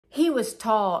He was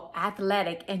tall,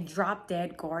 athletic, and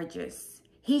drop-dead gorgeous.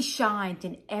 He shined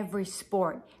in every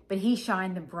sport, but he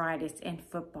shined the brightest in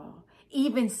football,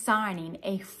 even signing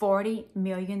a $40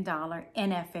 million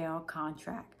NFL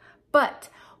contract. But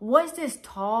was this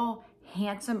tall,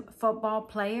 handsome football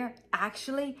player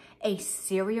actually a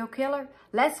serial killer?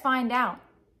 Let's find out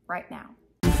right now.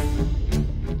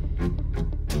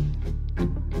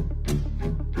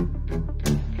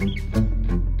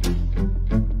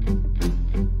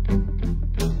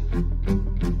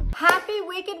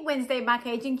 Wednesday, my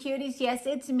Cajun cuties. Yes,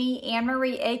 it's me,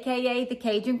 Anne-Marie, aka the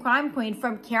Cajun Crime Queen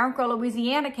from Carencro,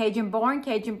 Louisiana. Cajun born,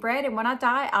 Cajun bred, and when I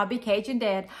die, I'll be Cajun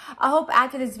dead. I hope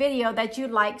after this video that you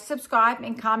like, subscribe,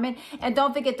 and comment, and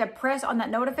don't forget to press on that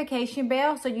notification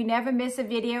bell so you never miss a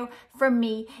video from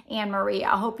me, Anne-Marie.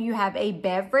 I hope you have a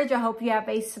beverage. I hope you have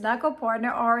a snuggle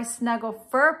partner or a snuggle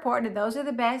fur partner. Those are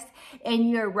the best, and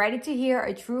you're ready to hear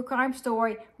a true crime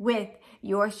story with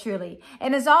yours truly.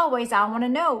 And as always, I want to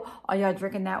know, are y'all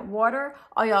drinking that water?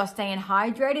 Are y'all staying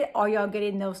hydrated? Are y'all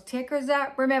getting those tickers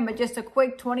up? Remember, just a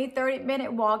quick 20-30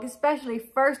 minute walk, especially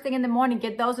first thing in the morning,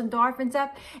 get those endorphins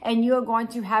up, and you are going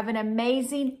to have an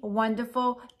amazing,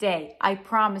 wonderful day. I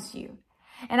promise you.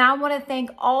 And I want to thank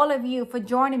all of you for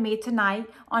joining me tonight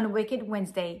on Wicked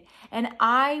Wednesday. And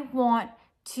I want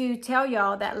to tell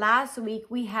y'all that last week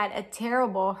we had a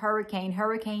terrible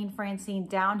Hurricane Francine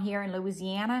down here in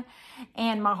Louisiana,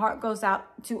 and my heart goes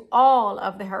out to all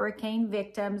of the hurricane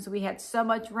victims. We had so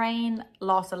much rain,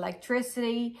 lost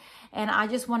electricity, and I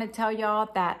just want to tell y'all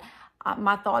that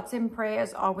my thoughts and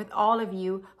prayers are with all of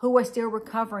you who are still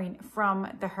recovering from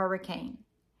the hurricane.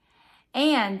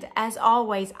 And as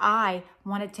always, I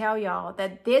want to tell y'all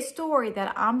that this story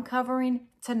that I'm covering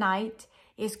tonight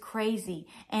is crazy,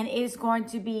 and it is going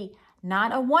to be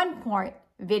not a one-part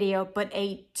video, but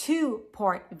a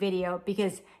two-part video,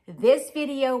 because this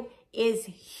video is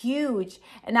huge,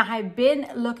 and I have been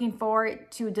looking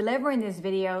forward to delivering this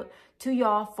video to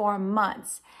y'all for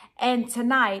months. And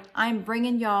tonight I'm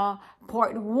bringing y'all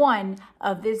part one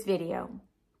of this video.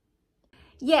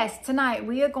 Yes, tonight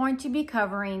we are going to be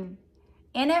covering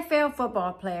NFL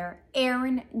football player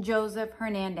Aaron Joseph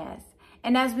Hernandez.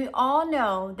 And as we all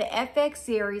know, the FX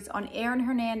series on Aaron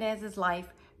Hernandez's life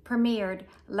premiered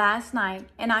last night,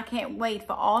 and I can't wait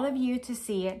for all of you to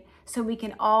see it so we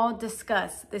can all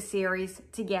discuss the series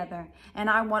together. And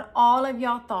I want all of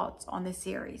y'all thoughts on the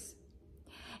series.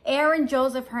 Aaron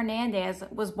Joseph Hernandez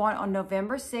was born on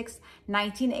November 6,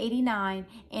 1989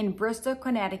 in Bristol,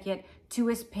 Connecticut to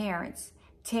his parents,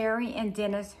 Terry and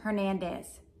Dennis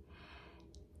Hernandez.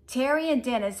 Terry and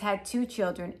Dennis had two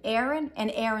children, Aaron and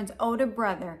Aaron's older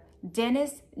brother,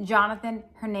 Dennis Jonathan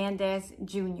Hernandez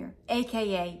Jr.,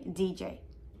 aka DJ.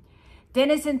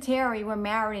 Dennis and Terry were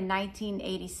married in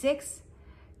 1986,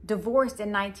 divorced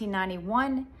in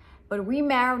 1991, but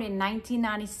remarried in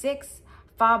 1996,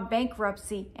 filed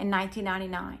bankruptcy in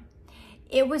 1999.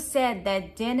 It was said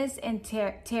that Dennis and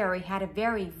Terry had a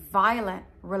very violent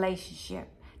relationship.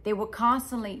 They were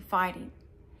constantly fighting.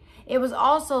 It was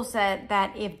also said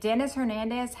that if Dennis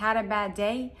Hernandez had a bad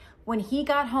day, when he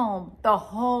got home, the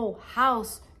whole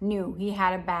house knew he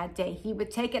had a bad day. He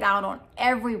would take it out on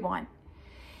everyone.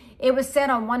 It was said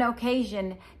on one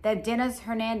occasion that Dennis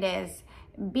Hernandez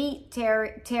beat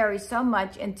Terry so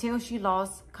much until she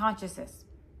lost consciousness.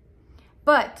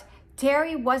 But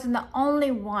Terry wasn't the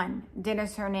only one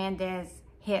Dennis Hernandez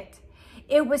hit.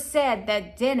 It was said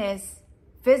that Dennis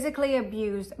physically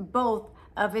abused both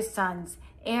of his sons,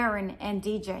 Aaron and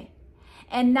DJ.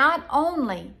 And not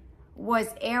only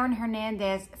was Aaron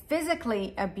Hernandez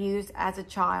physically abused as a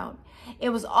child, it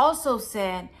was also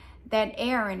said that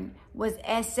Aaron was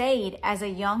SA'd as a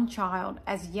young child,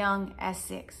 as young as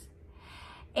 6.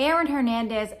 Aaron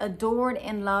Hernandez adored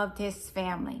and loved his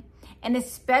family, and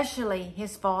especially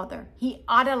his father. He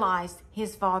idolized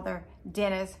his father,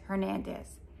 Dennis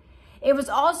Hernandez. It was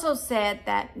also said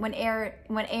that when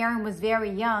Aaron was very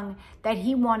young, that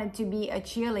he wanted to be a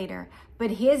cheerleader,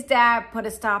 but his dad put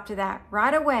a stop to that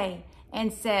right away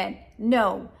and said,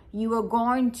 no, you are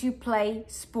going to play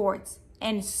sports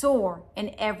and soar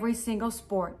in every single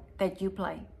sport that you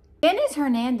play. Dennis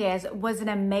Hernandez was an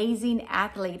amazing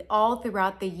athlete all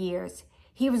throughout the years.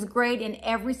 He was great in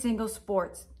every single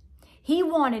sport. He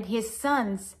wanted his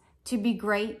sons to be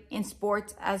great in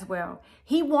sports as well.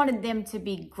 He wanted them to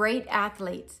be great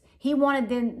athletes. He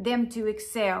wanted them to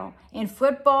excel in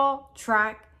football,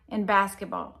 track, and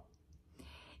basketball.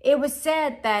 It was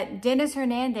said that Dennis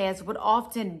Hernandez would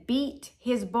often beat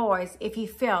his boys if he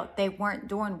felt they weren't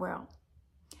doing well.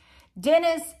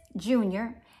 Dennis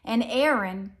Jr. and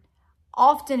Aaron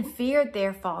often feared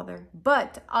their father,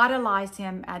 but idolized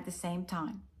him at the same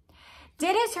time.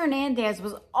 Dennis Hernandez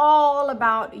was all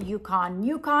about Yukon.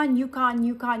 Yukon, Yukon,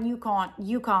 Yukon, Yukon,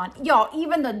 Yukon. Y'all,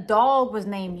 even the dog was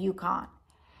named Yukon.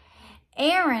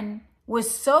 Aaron was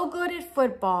so good at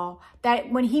football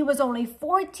that when he was only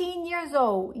 14 years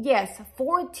old, yes,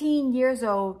 14 years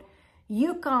old,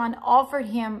 Yukon offered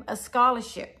him a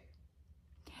scholarship.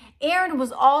 Aaron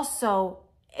was also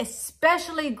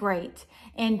especially great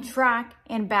in track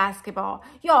and basketball.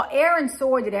 Y'all, Aaron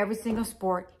soared at every single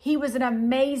sport. He was an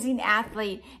amazing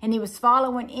athlete, and he was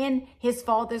following in his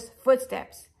father's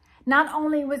footsteps. Not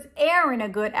only was Aaron a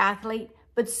good athlete,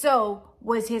 but so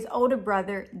was his older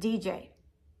brother, DJ.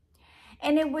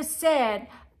 And it was said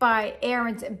by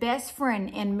Aaron's best friend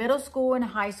in middle school and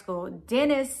high school,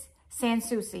 Dennis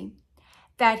Sansucci,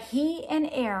 that he and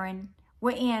Aaron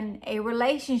were in a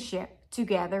relationship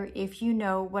together, if you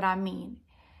know what I mean.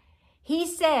 He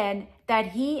said that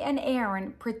he and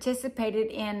Aaron participated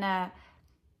in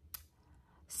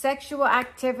sexual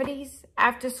activities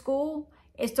after school.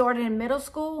 It started in middle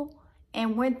school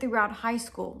and went throughout high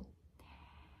school.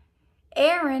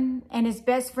 Aaron and his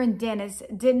best friend Dennis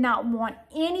did not want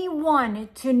anyone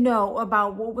to know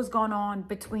about what was going on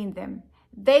between them.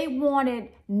 They wanted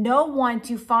no one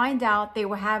to find out they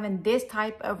were having this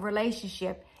type of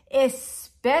relationship,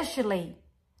 especially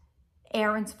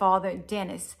Aaron's father,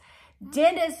 Dennis.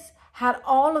 Dennis had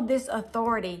all of this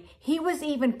authority. He was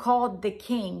even called the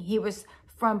king. He was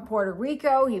from Puerto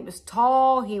Rico. He was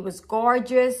tall. He was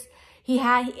gorgeous. You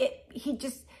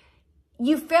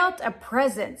felt a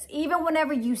presence. Even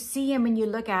whenever you see him and you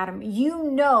look at him, you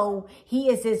know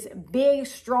he is this big,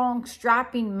 strong,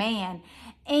 strapping man.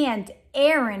 And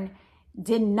Aaron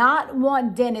did not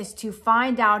want Dennis to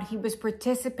find out he was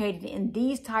participating in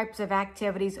these types of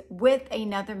activities with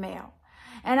another male.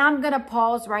 And I'm going to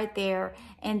pause right there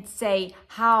and say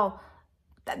how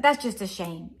that's just a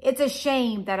shame. It's a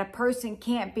shame that a person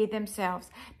can't be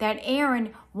themselves. That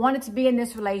Aaron wanted to be in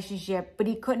this relationship, but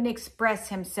he couldn't express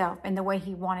himself in the way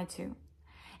he wanted to.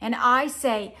 And I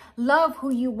say, love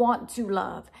who you want to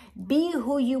love. Be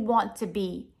who you want to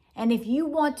be. And if you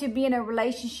want to be in a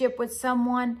relationship with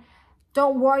someone,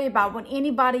 don't worry about what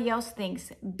anybody else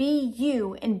thinks. Be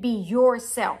you and be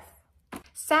yourself.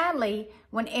 Sadly,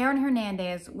 when Aaron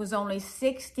Hernandez was only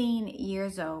 16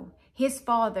 years old, his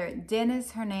father,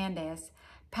 Dennis Hernandez,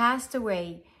 passed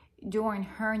away during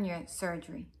hernia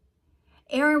surgery.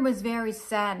 Aaron was very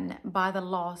saddened by the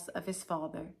loss of his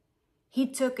father.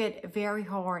 He took it very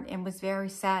hard and was very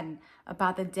saddened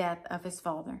about the death of his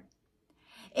father.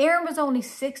 Aaron was only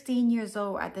 16 years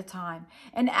old at the time,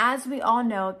 and as we all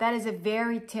know, that is a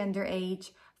very tender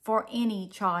age for any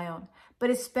child, but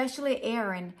especially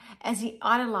Aaron, as he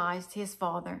idolized his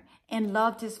father and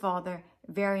loved his father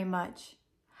very much.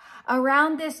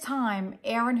 Around this time,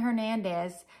 Aaron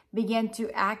Hernandez began to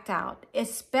act out,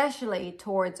 especially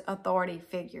towards authority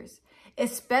figures,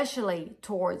 especially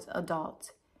towards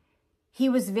adults. He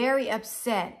was very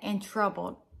upset and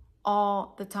troubled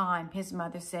all the time, his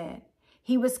mother said.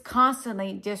 He was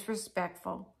constantly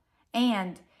disrespectful,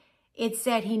 and it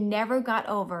said he never got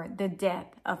over the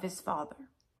death of his father.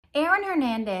 Aaron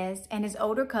Hernandez and his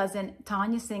older cousin,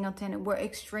 Tanya Singleton, were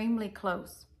extremely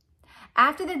close.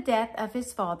 After the death of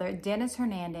his father, Dennis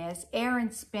Hernandez,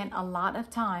 Aaron spent a lot of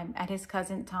time at his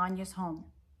cousin Tanya's home.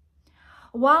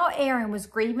 While Aaron was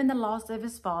grieving the loss of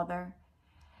his father,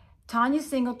 Tanya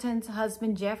Singleton's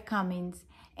husband, Jeff Cummings,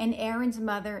 and Aaron's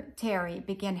mother, Terry,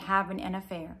 began having an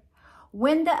affair.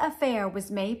 When the affair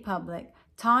was made public,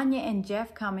 Tanya and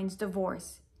Jeff Cummings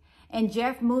divorced, and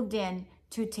Jeff moved in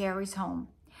to Terry's home.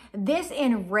 This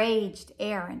enraged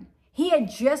Aaron. He had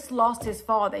just lost his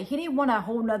father. He didn't want a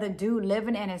whole nother dude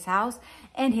living in his house.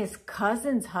 And his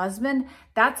cousin's husband,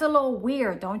 that's a little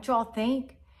weird, don't y'all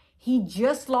think? He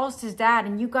just lost his dad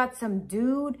and you got some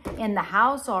dude in the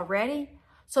house already?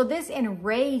 So this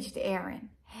enraged Aaron.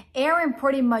 Aaron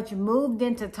pretty much moved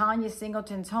into Tanya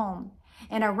Singleton's home.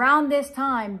 And around this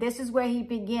time, this is where he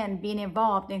began being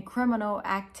involved in criminal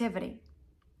activity.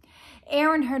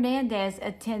 Aaron Hernandez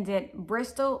attended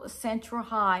Bristol Central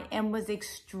High and was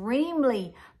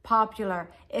extremely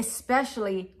popular,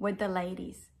 especially with the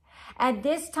ladies. At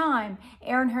this time,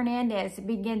 Aaron Hernandez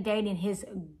began dating his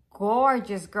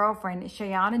gorgeous girlfriend,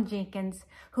 Shayana Jenkins,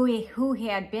 who he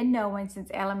had been knowing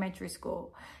since elementary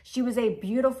school. She was a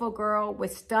beautiful girl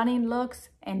with stunning looks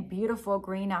and beautiful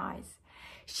green eyes.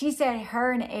 She said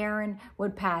her and Aaron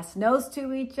would pass notes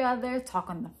to each other, talk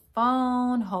on the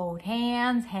phone, hold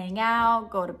hands, hang out,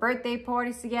 go to birthday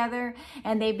parties together,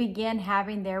 and they began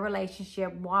having their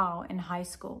relationship while in high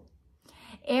school.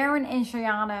 Aaron and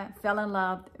Shayana fell in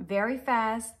love very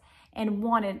fast and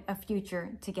wanted a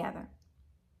future together.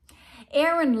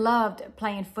 Aaron loved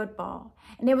playing football,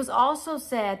 and it was also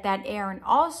said that Aaron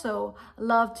also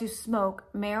loved to smoke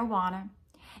marijuana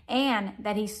and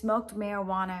that he smoked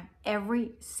marijuana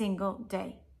every single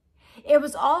day. It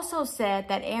was also said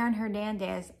that Aaron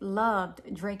Hernandez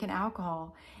loved drinking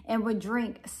alcohol and would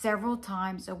drink several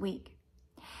times a week.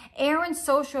 Aaron's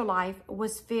social life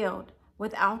was filled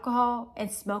with alcohol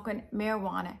and smoking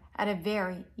marijuana at a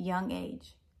very young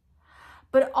age.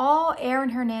 But all Aaron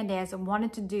Hernandez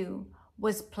wanted to do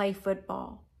was play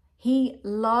football. He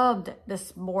loved the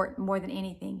sport more than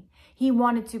anything. He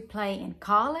wanted to play in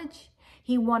college.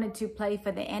 He wanted to play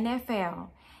for the NFL.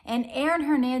 And Aaron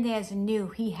Hernandez knew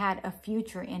he had a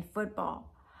future in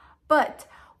football. But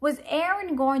was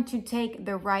Aaron going to take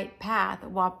the right path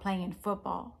while playing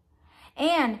football?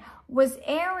 And was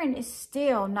Aaron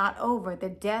still not over the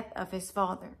death of his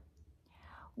father?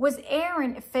 Was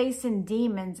Aaron facing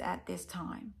demons at this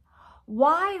time?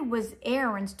 Why was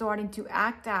Aaron starting to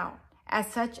act out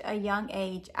at such a young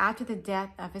age after the death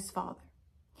of his father?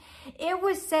 It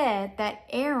was said that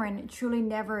Aaron truly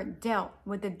never dealt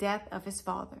with the death of his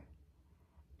father.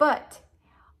 But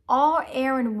all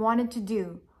Aaron wanted to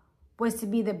do was to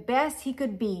be the best he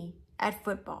could be at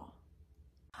football.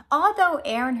 Although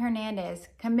Aaron Hernandez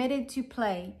committed to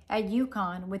play at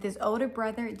UConn with his older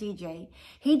brother DJ,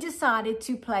 he decided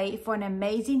to play for an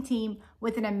amazing team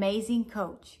with an amazing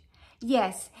coach.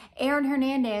 Yes, Aaron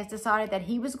Hernandez decided that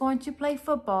he was going to play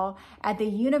football at the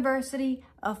University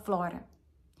of Florida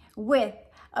with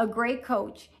a great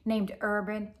coach named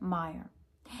Urban Meyer.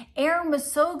 Aaron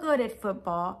was so good at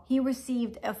football, he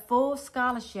received a full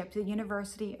scholarship to the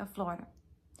University of Florida.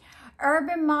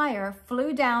 Urban Meyer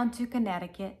flew down to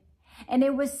Connecticut, and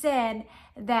it was said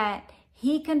that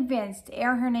he convinced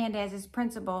Aaron Hernandez's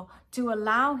principal to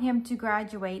allow him to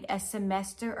graduate a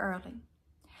semester early.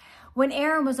 When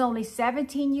Aaron was only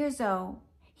 17 years old,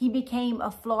 he became a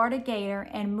Florida Gator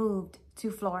and moved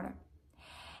to Florida.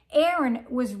 Aaron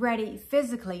was ready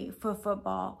physically for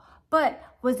football, but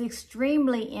was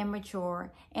extremely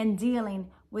immature and dealing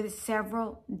with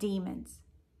several demons.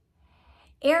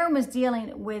 Aaron was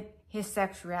dealing with his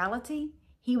sexuality,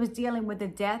 he was dealing with the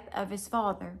death of his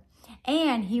father,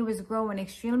 and he was growing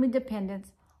extremely dependent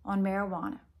on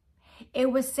marijuana.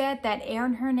 It was said that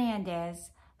Aaron Hernandez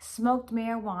smoked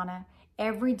marijuana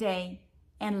every day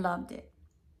and loved it.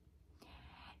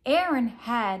 Aaron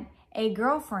had a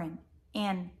girlfriend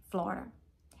in Florida.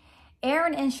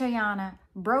 Aaron and Cheyenne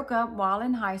broke up while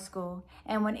in high school,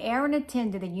 and when Aaron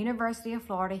attended the University of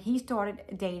Florida, he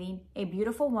started dating a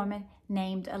beautiful woman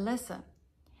named Alyssa.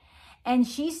 And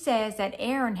she says that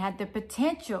Aaron had the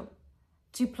potential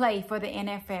to play for the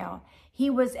NFL. He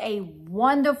was a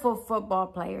wonderful football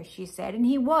player, she said, and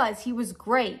he was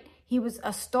great. He was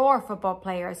a star football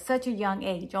player at such a young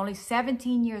age, only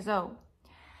 17 years old.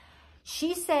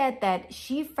 She said that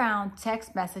she found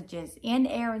text messages in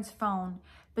Aaron's phone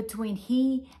between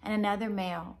he and another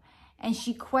male, and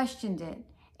she questioned it.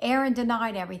 Aaron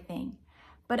denied everything.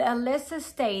 But Alyssa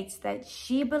states that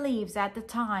she believes at the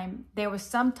time there was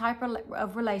some type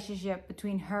of relationship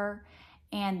between her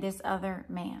and this other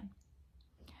man.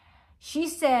 She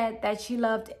said that she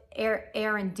loved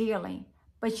Aaron dearly,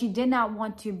 but she did not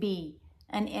want to be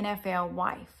an NFL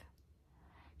wife.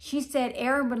 She said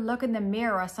Aaron would look in the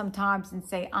mirror sometimes and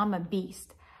say, "I'm a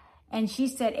beast." And she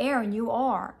said, "Aaron, you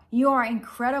are an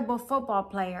incredible football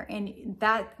player, and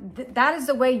that is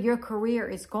the way your career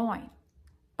is going."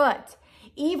 But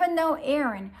even though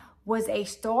Aaron was a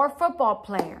star football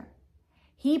player,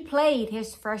 he played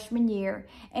his freshman year,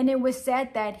 and it was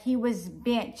said that he was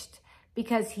benched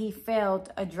because he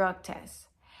failed a drug test.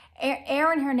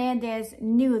 Aaron Hernandez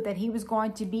knew that he was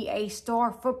going to be a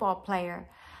star football player,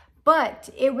 but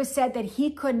it was said that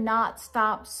he could not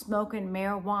stop smoking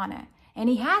marijuana. And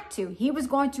he had to. He was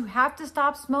going to have to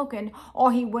stop smoking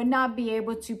or he would not be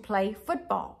able to play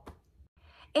football.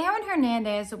 Aaron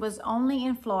Hernandez was only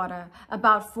in Florida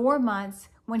about 4 months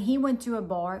when he went to a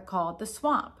bar called The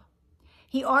Swamp.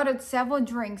 He ordered several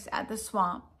drinks at The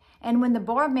Swamp, and when the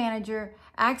bar manager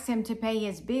asked him to pay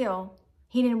his bill,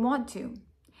 he didn't want to.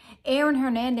 Aaron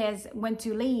Hernandez went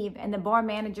to leave, and the bar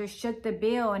manager shook the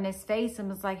bill in his face and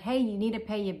was like, "Hey, you need to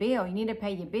pay your bill. You need to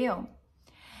pay your bill."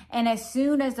 And as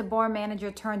soon as the bar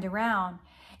manager turned around,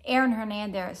 Aaron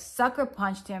Hernandez sucker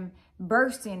punched him,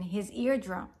 bursting his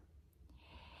eardrum.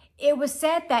 It was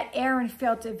said that Aaron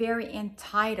felt very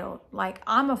entitled, like,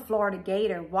 "I'm a Florida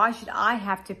Gator. Why should I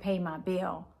have to pay my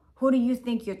bill? Who do you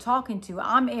think you're talking to?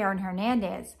 I'm Aaron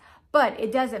Hernandez." But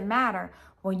it doesn't matter.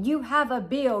 When you have a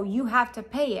bill, you have to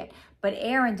pay it. But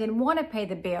Aaron didn't want to pay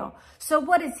the bill. So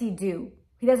what does he do?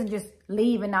 He doesn't just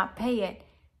leave and not pay it.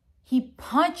 He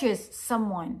punches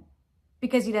someone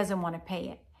because he doesn't want to pay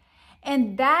it.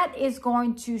 And that is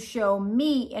going to show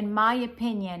me, in my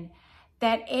opinion,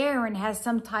 that Aaron has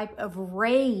some type of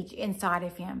rage inside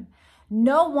of him.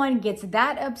 No one gets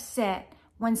that upset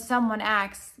when someone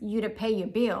asks you to pay your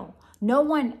bill. No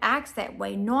one acts that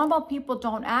way. Normal people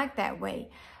don't act that way.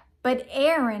 But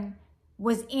Aaron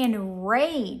was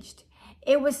enraged.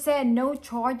 It was said no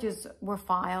charges were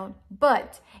filed,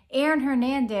 but Aaron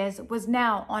Hernandez was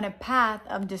now on a path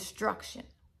of destruction.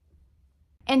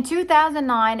 In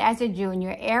 2009, as a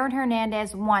junior, Aaron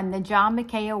Hernandez won the John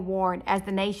McKay Award as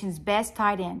the nation's best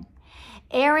tight end.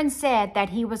 Aaron said that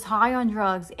he was high on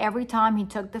drugs every time he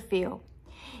took the field.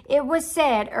 It was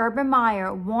said Urban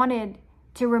Meyer wanted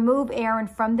to remove Aaron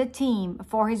from the team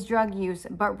for his drug use,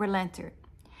 but relented.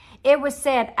 It was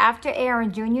said after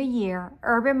Aaron's junior year,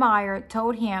 Urban Meyer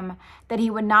told him that he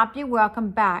would not be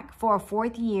welcomed back for a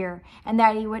fourth year and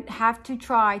that he would have to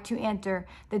try to enter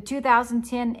the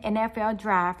 2010 NFL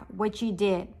Draft, which he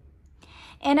did.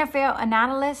 NFL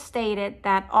analysts stated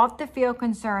that off-the-field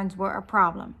concerns were a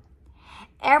problem.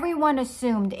 Everyone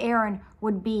assumed Aaron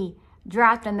would be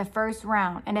drafted in the first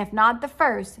round, and if not the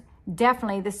first,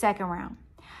 definitely the second round.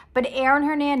 But Aaron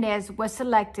Hernandez was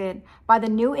selected by the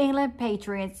New England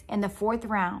Patriots in the fourth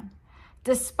round.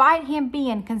 Despite him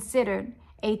being considered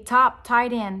a top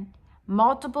tight end,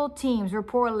 multiple teams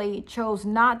reportedly chose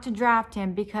not to draft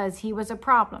him because he was a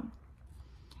problem.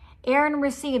 Aaron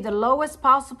received the lowest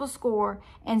possible score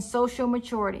in social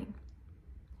maturity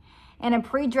in a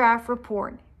pre-draft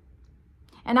report.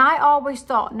 And I always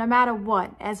thought, no matter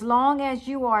what, as long as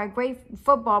you are a great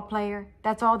football player,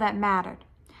 that's all that mattered.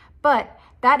 But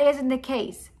that isn't the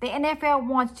case. The NFL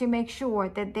wants to make sure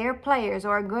that their players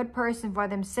are a good person for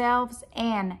themselves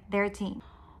and their team.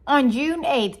 On June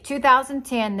 8,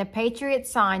 2010, the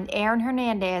Patriots signed Aaron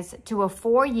Hernandez to a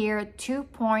 4-year,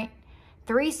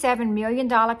 $2.37 million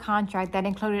contract that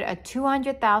included a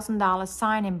 $200,000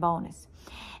 signing bonus.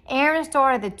 Aaron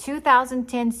started the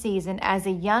 2010 season as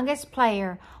the youngest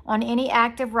player on any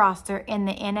active roster in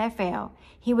the NFL.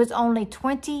 He was only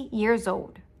 20 years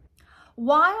old.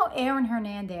 While Aaron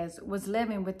Hernandez was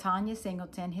living with Tanya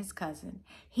Singleton, his cousin,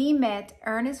 he met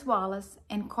Ernest Wallace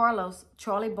and Carlos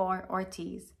Charlie Boy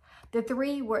Ortiz. The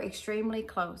three were extremely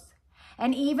close.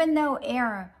 And even though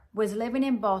Aaron was living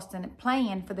in Boston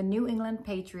playing for the New England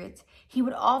Patriots, he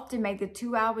would often make the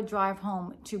 2-hour drive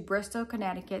home to Bristol,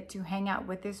 Connecticut to hang out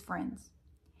with his friends.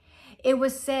 It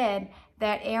was said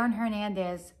that Aaron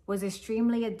Hernandez was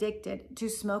extremely addicted to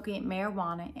smoking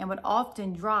marijuana and would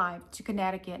often drive to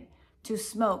Connecticut to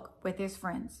smoke with his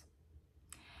friends.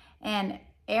 And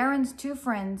Aaron's two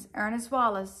friends, Ernest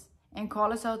Wallace and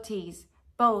Carlos Ortiz,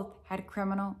 both had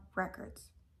criminal records.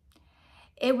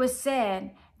 It was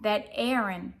said that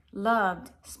Aaron loved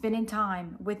spending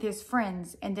time with his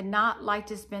friends and did not like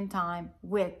to spend time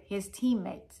with his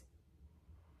teammates.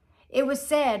 It was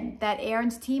said that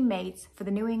Aaron's teammates for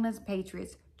the New England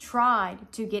Patriots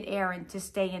tried to get Aaron to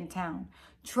stay in town,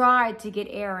 tried to get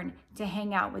Aaron to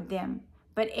hang out with them.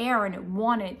 But Aaron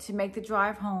wanted to make the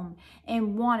drive home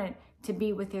and wanted to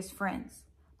be with his friends.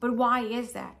 But why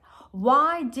is that?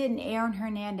 Why didn't Aaron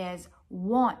Hernandez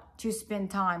want to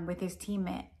spend time with his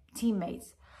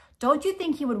teammates? Don't you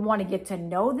think he would want to get to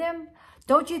know them?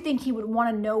 Don't you think he would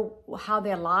want to know how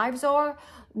their lives are,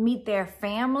 meet their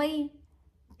family?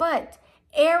 But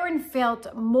Aaron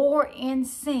felt more in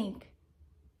sync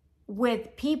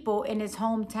with people in his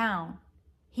hometown.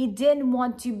 He didn't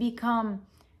want to become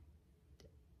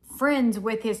friends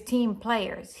with his team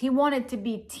players. He wanted to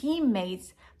be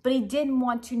teammates, but he didn't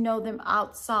want to know them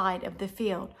outside of the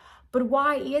field. But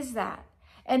why is that?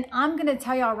 And I'm going to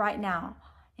tell y'all right now,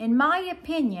 in my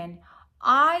opinion,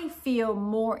 I feel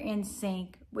more in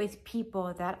sync with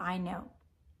people that I know.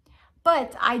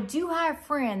 But I do have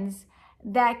friends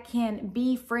that can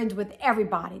be friends with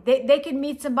everybody. They can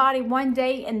meet somebody one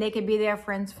day and they can be their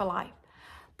friends for life.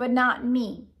 But not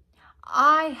me.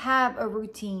 I have a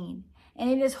routine. And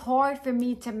it is hard for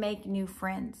me to make new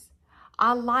friends.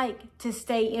 I like to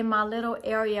stay in my little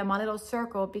area, my little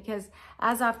circle, because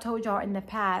as I've told y'all in the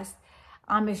past,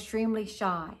 I'm extremely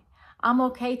shy. I'm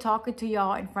okay talking to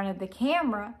y'all in front of the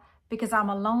camera because I'm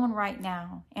alone right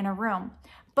now in a room.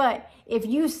 But if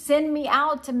you send me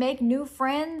out to make new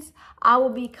friends, I will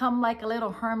become like a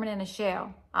little hermit in a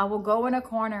shell. I will go in a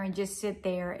corner and just sit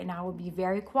there and I will be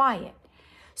very quiet.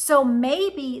 So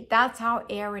maybe that's how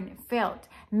Aaron felt.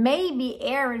 Maybe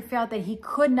Aaron felt that he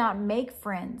could not make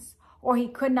friends or he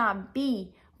could not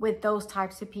be with those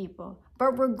types of people.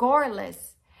 But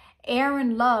regardless,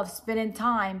 Aaron loved spending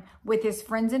time with his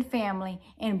friends and family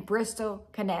in Bristol,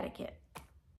 Connecticut.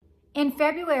 In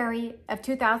February of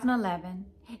 2011,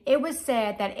 It was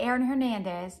said that Aaron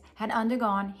Hernandez had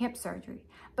undergone hip surgery,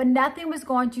 but nothing was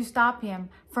going to stop him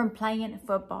from playing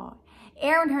football.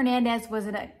 Aaron Hernandez was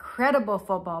an incredible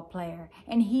football player,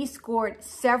 and he scored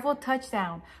several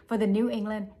touchdowns for the New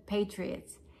England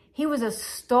Patriots. He was a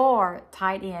star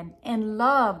tight end and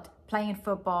loved playing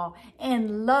football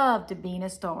and loved being a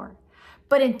star.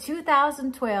 But in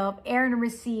 2012, Aaron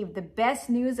received the best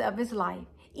news of his life,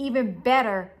 even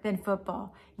better than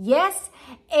football. Yes,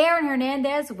 Aaron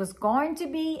Hernandez was going to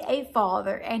be a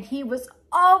father, and he was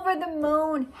over the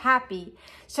moon happy.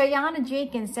 Shayana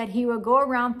Jenkins said he would go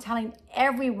around telling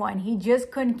everyone. He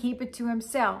just couldn't keep it to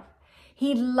himself.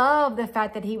 He loved the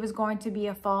fact that he was going to be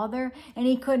a father, and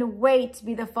he couldn't wait to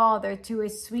be the father to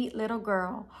his sweet little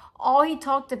girl. All he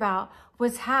talked about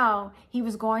was how he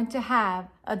was going to have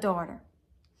a daughter.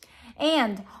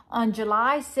 And on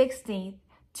July 16th,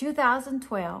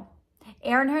 2012,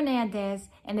 Aaron Hernandez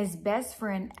and his best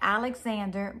friend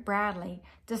Alexander Bradley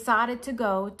decided to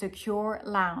go to Cure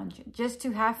Lounge just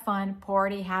to have fun,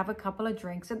 party, have a couple of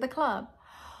drinks at the club.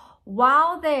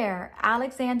 While there,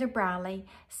 Alexander Bradley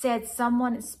said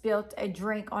someone spilled a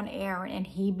drink on Aaron, and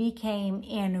he became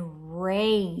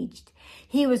enraged.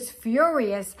 He was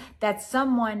furious that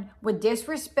someone would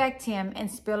disrespect him and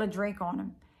spill a drink on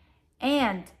him.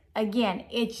 And again,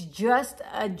 it's just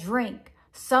a drink.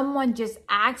 Someone just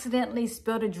accidentally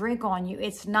spilled a drink on you.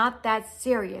 It's not that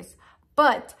serious.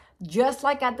 But just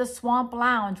like at the Swamp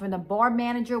Lounge, when the bar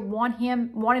manager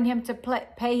wanted him to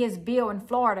pay his bill in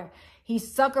Florida, he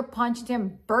sucker punched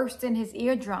him, bursting his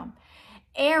eardrum.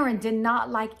 Aaron did not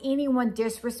like anyone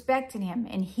disrespecting him,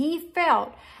 and he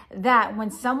felt that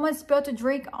when someone spilled a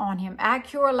drink on him at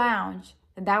Cure Lounge,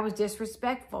 that was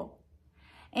disrespectful.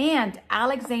 And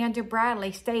Alexander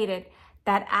Bradley stated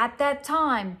that at that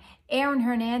time, Aaron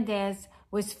Hernandez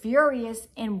was furious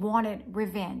and wanted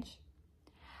revenge.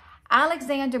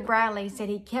 Alexander Bradley said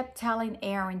he kept telling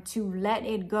Aaron to let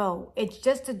it go. It's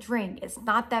just a drink. It's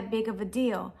not that big of a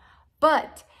deal.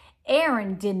 But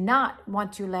Aaron did not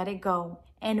want to let it go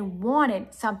and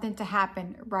wanted something to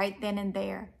happen right then and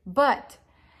there. But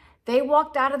they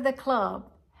walked out of the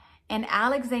club, and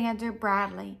Alexander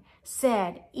Bradley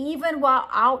said even while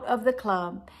out of the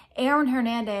club, Aaron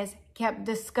Hernandez kept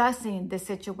discussing the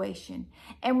situation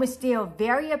and was still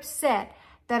very upset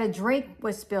that a drink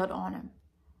was spilled on him.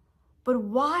 But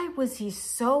why was he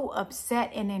so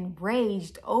upset and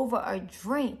enraged over a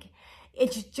drink?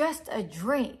 It's just a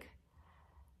drink.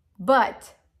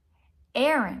 But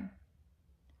Aaron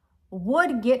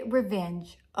would get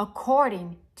revenge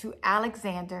according to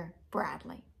Alexander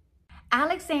Bradley.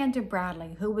 Alexander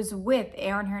Bradley, who was with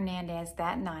Aaron Hernandez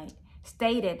that night,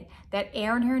 stated that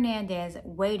Aaron Hernandez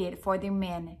waited for the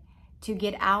men to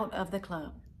get out of the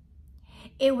club.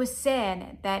 It was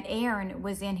said that Aaron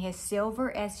was in his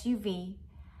silver SUV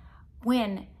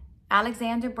when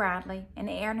Alexander Bradley and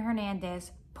Aaron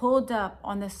Hernandez pulled up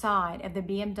on the side of the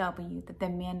BMW that the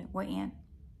men were in.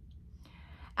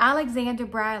 Alexander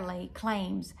Bradley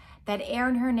claims that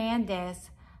Aaron Hernandez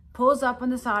pulls up on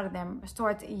the side of them,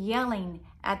 starts yelling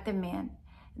at the men,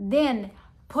 then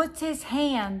puts his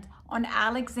hand on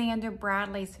Alexander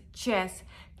Bradley's chest,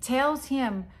 tells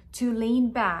him to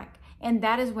lean back, and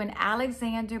that is when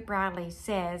Alexander Bradley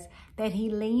says that he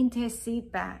leaned his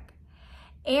seat back.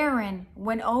 Aaron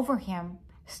went over him,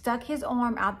 stuck his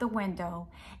arm out the window,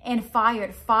 and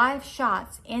fired 5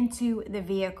 shots into the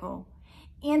vehicle,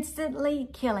 instantly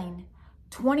killing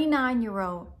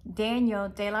 29-year-old Daniel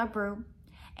De La Brue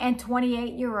and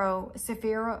 28-year-old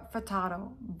Safira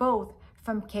Furtado, both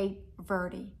from Cape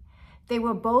Verde. They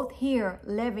were both here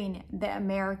living the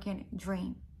American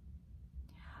dream.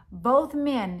 Both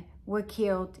men were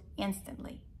killed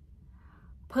instantly.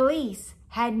 Police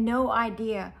had no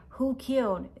idea who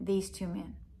killed these 2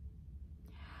 men.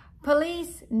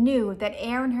 Police knew that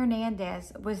Aaron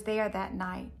Hernandez was there that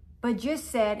night, but just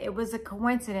said it was a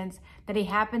coincidence that he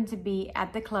happened to be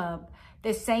at the club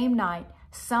the same night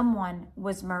someone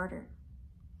was murdered.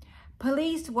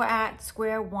 Police were at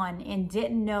square one and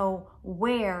didn't know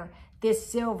where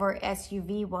this silver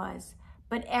SUV was,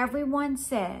 but everyone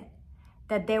said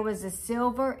that there was a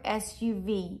silver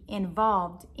SUV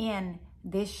involved in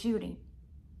this shooting.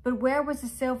 But where was the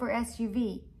silver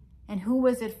SUV, and who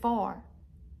was it for?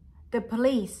 The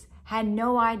police had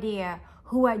no idea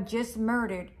who had just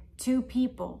murdered 2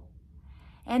 people,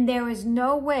 and there is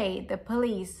no way the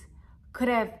police could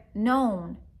have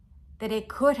known that it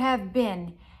could have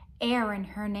been Aaron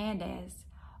Hernandez.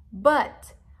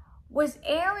 But was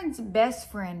Aaron's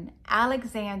best friend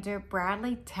Alexander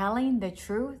Bradley telling the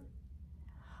truth?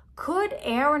 Could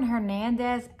Aaron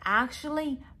Hernandez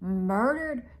actually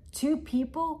murdered 2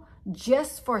 people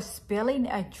just for spilling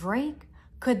a drink?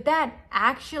 Could that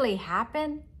actually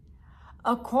happen?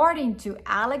 According to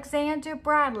Alexander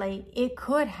Bradley, it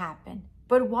could happen.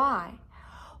 But why?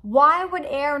 Why would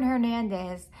Aaron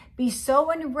Hernandez be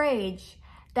so enraged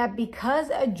that because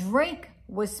a drink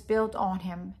was spilled on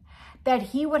him, that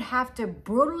he would have to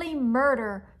brutally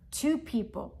murder 2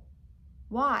 people?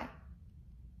 Why?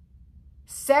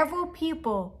 Several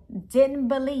people didn't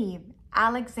believe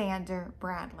Alexander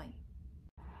Bradley.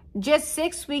 Just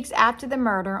 6 weeks after the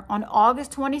murder, on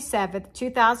August 27,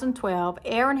 2012,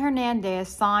 Aaron Hernandez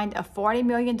signed a $40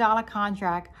 million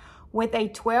contract with a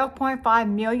 $12.5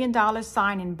 million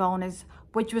signing bonus,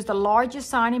 which was the largest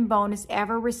signing bonus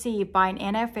ever received by an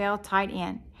NFL tight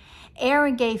end.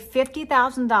 Aaron gave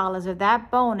 $50,000 of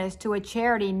that bonus to a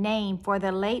charity named for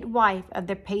the late wife of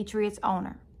the Patriots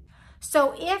owner.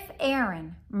 So if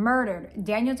Aaron murdered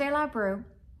Daniel De La Rue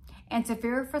and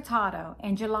Tafiri Furtado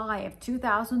in July of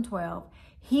 2012,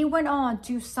 he went on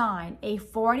to sign a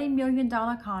 $40 million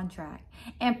contract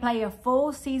and play a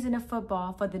full season of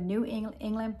football for the New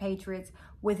England Patriots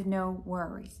with no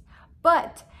worries.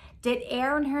 But did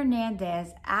Aaron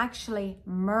Hernandez actually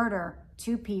murder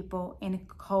 2 people in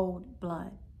cold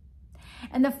blood?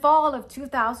 In the fall of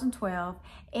 2012,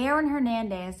 Aaron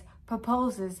Hernandez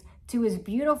proposes to his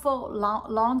beautiful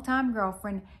longtime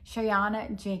girlfriend,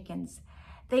 Shayana Jenkins.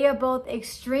 They are both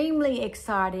extremely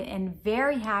excited and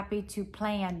very happy to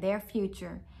plan their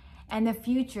future and the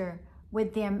future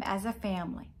with them as a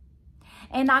family.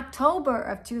 In October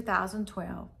of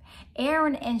 2012,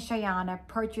 Aaron and Shayana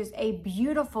purchased a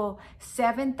beautiful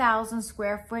 7,000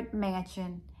 square foot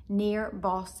mansion near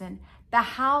Boston. The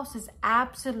house is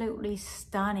absolutely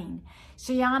stunning.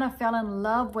 Shayana fell in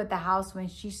love with the house when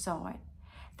she saw it.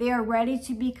 They are ready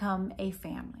to become a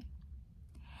family.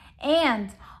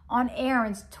 And on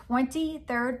Aaron's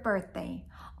 23rd birthday,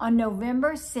 on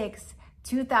November 6,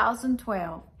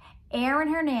 2012,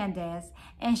 Aaron Hernandez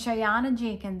and Shayana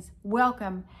Jenkins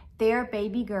welcomed their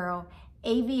baby girl,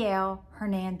 Aviel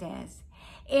Hernandez.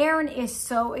 Aaron is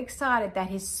so excited that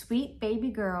his sweet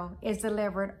baby girl is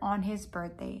delivered on his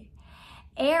birthday.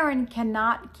 Aaron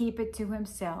cannot keep it to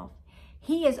himself.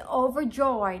 He is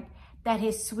overjoyed that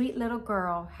his sweet little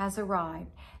girl has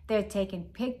arrived. They're taking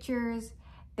pictures.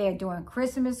 They're doing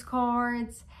Christmas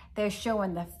cards. They're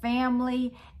showing the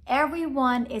family.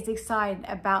 Everyone is excited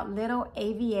about little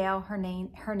Aviel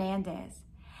Hernandez.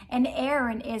 And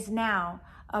Aaron is now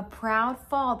a proud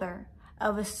father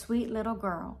of a sweet little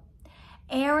girl.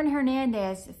 Aaron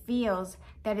Hernandez feels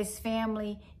that his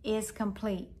family is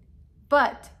complete.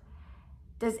 But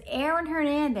does Aaron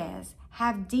Hernandez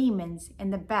have demons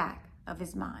in the back of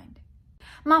his mind?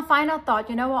 My final thought,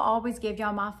 I always give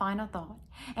y'all my final thought.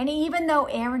 And even though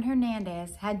Aaron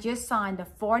Hernandez had just signed a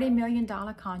 $40 million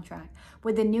contract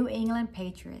with the New England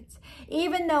Patriots,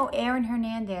 even though Aaron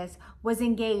Hernandez was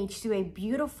engaged to a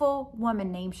beautiful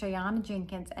woman named Shayana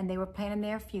Jenkins and they were planning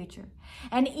their future,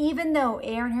 and even though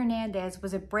Aaron Hernandez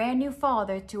was a brand new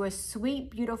father to a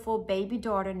sweet, beautiful baby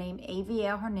daughter named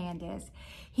Aviel Hernandez,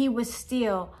 he was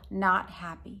still not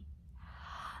happy.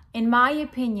 In my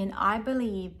opinion, I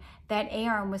believe that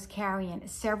Aaron was carrying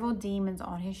several demons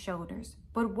on his shoulders.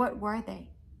 But what were they?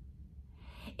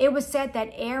 It was said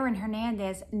that Aaron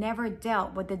Hernandez never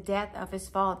dealt with the death of his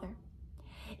father.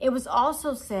 It was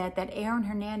also said that Aaron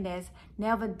Hernandez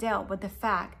never dealt with the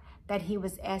fact that he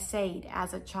was SA'd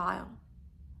as a child.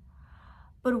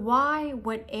 But why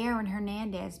would Aaron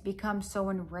Hernandez become so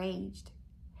enraged?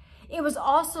 It was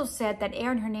also said that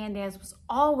Aaron Hernandez was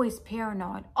always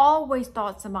paranoid, always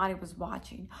thought somebody was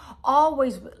watching,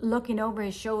 always looking over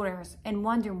his shoulders and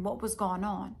wondering what was going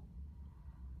on.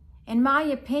 In my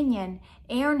opinion,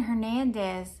 Aaron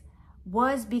Hernandez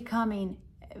was becoming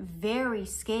very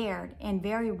scared and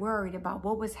very worried about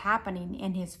what was happening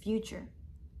in his future.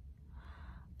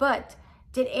 But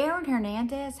did Aaron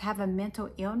Hernandez have a mental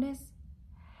illness?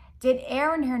 Did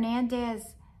Aaron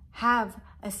Hernandez have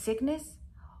a sickness?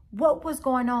 What was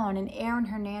going on in Aaron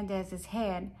Hernandez's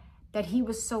head that he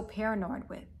was so paranoid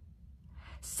with?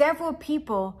 Several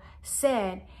people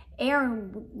said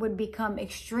Aaron would become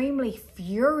extremely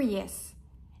furious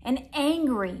and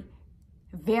angry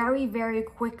very, very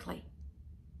quickly.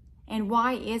 And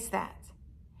why is that?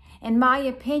 In my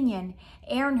opinion,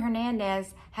 Aaron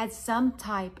Hernandez had some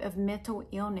type of mental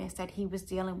illness that he was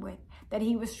dealing with, that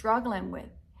he was struggling with.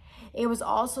 It was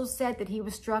also said that he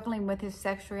was struggling with his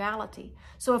sexuality.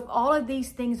 So if all of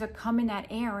these things are coming at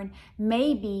Aaron,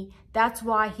 maybe that's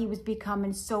why he was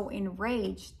becoming so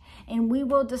enraged. And we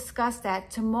will discuss that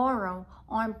tomorrow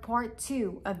on part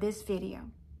 2 of this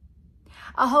video.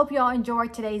 I hope y'all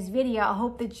enjoyed today's video. I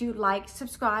hope that you like,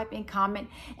 subscribe, and comment.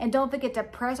 And don't forget to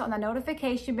press on the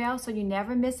notification bell so you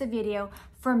never miss a video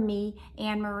from me,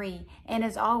 Anne Marie. And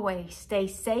as always, stay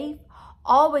safe.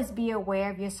 Always be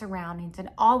aware of your surroundings and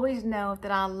always know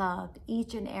that I love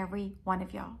each and every one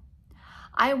of y'all.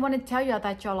 I want to tell y'all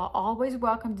that y'all are always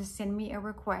welcome to send me a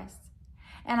request.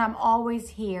 And I'm always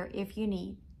here if you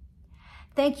need.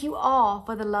 Thank you all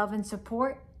for the love and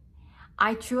support.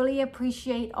 I truly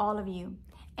appreciate all of you.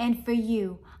 And for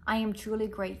you, I am truly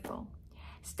grateful.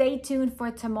 Stay tuned for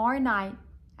tomorrow night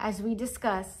as we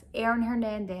discuss Aaron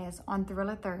Hernandez on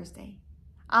Thriller Thursday.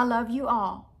 I love you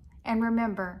all. And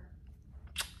remember,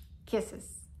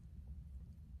 kisses.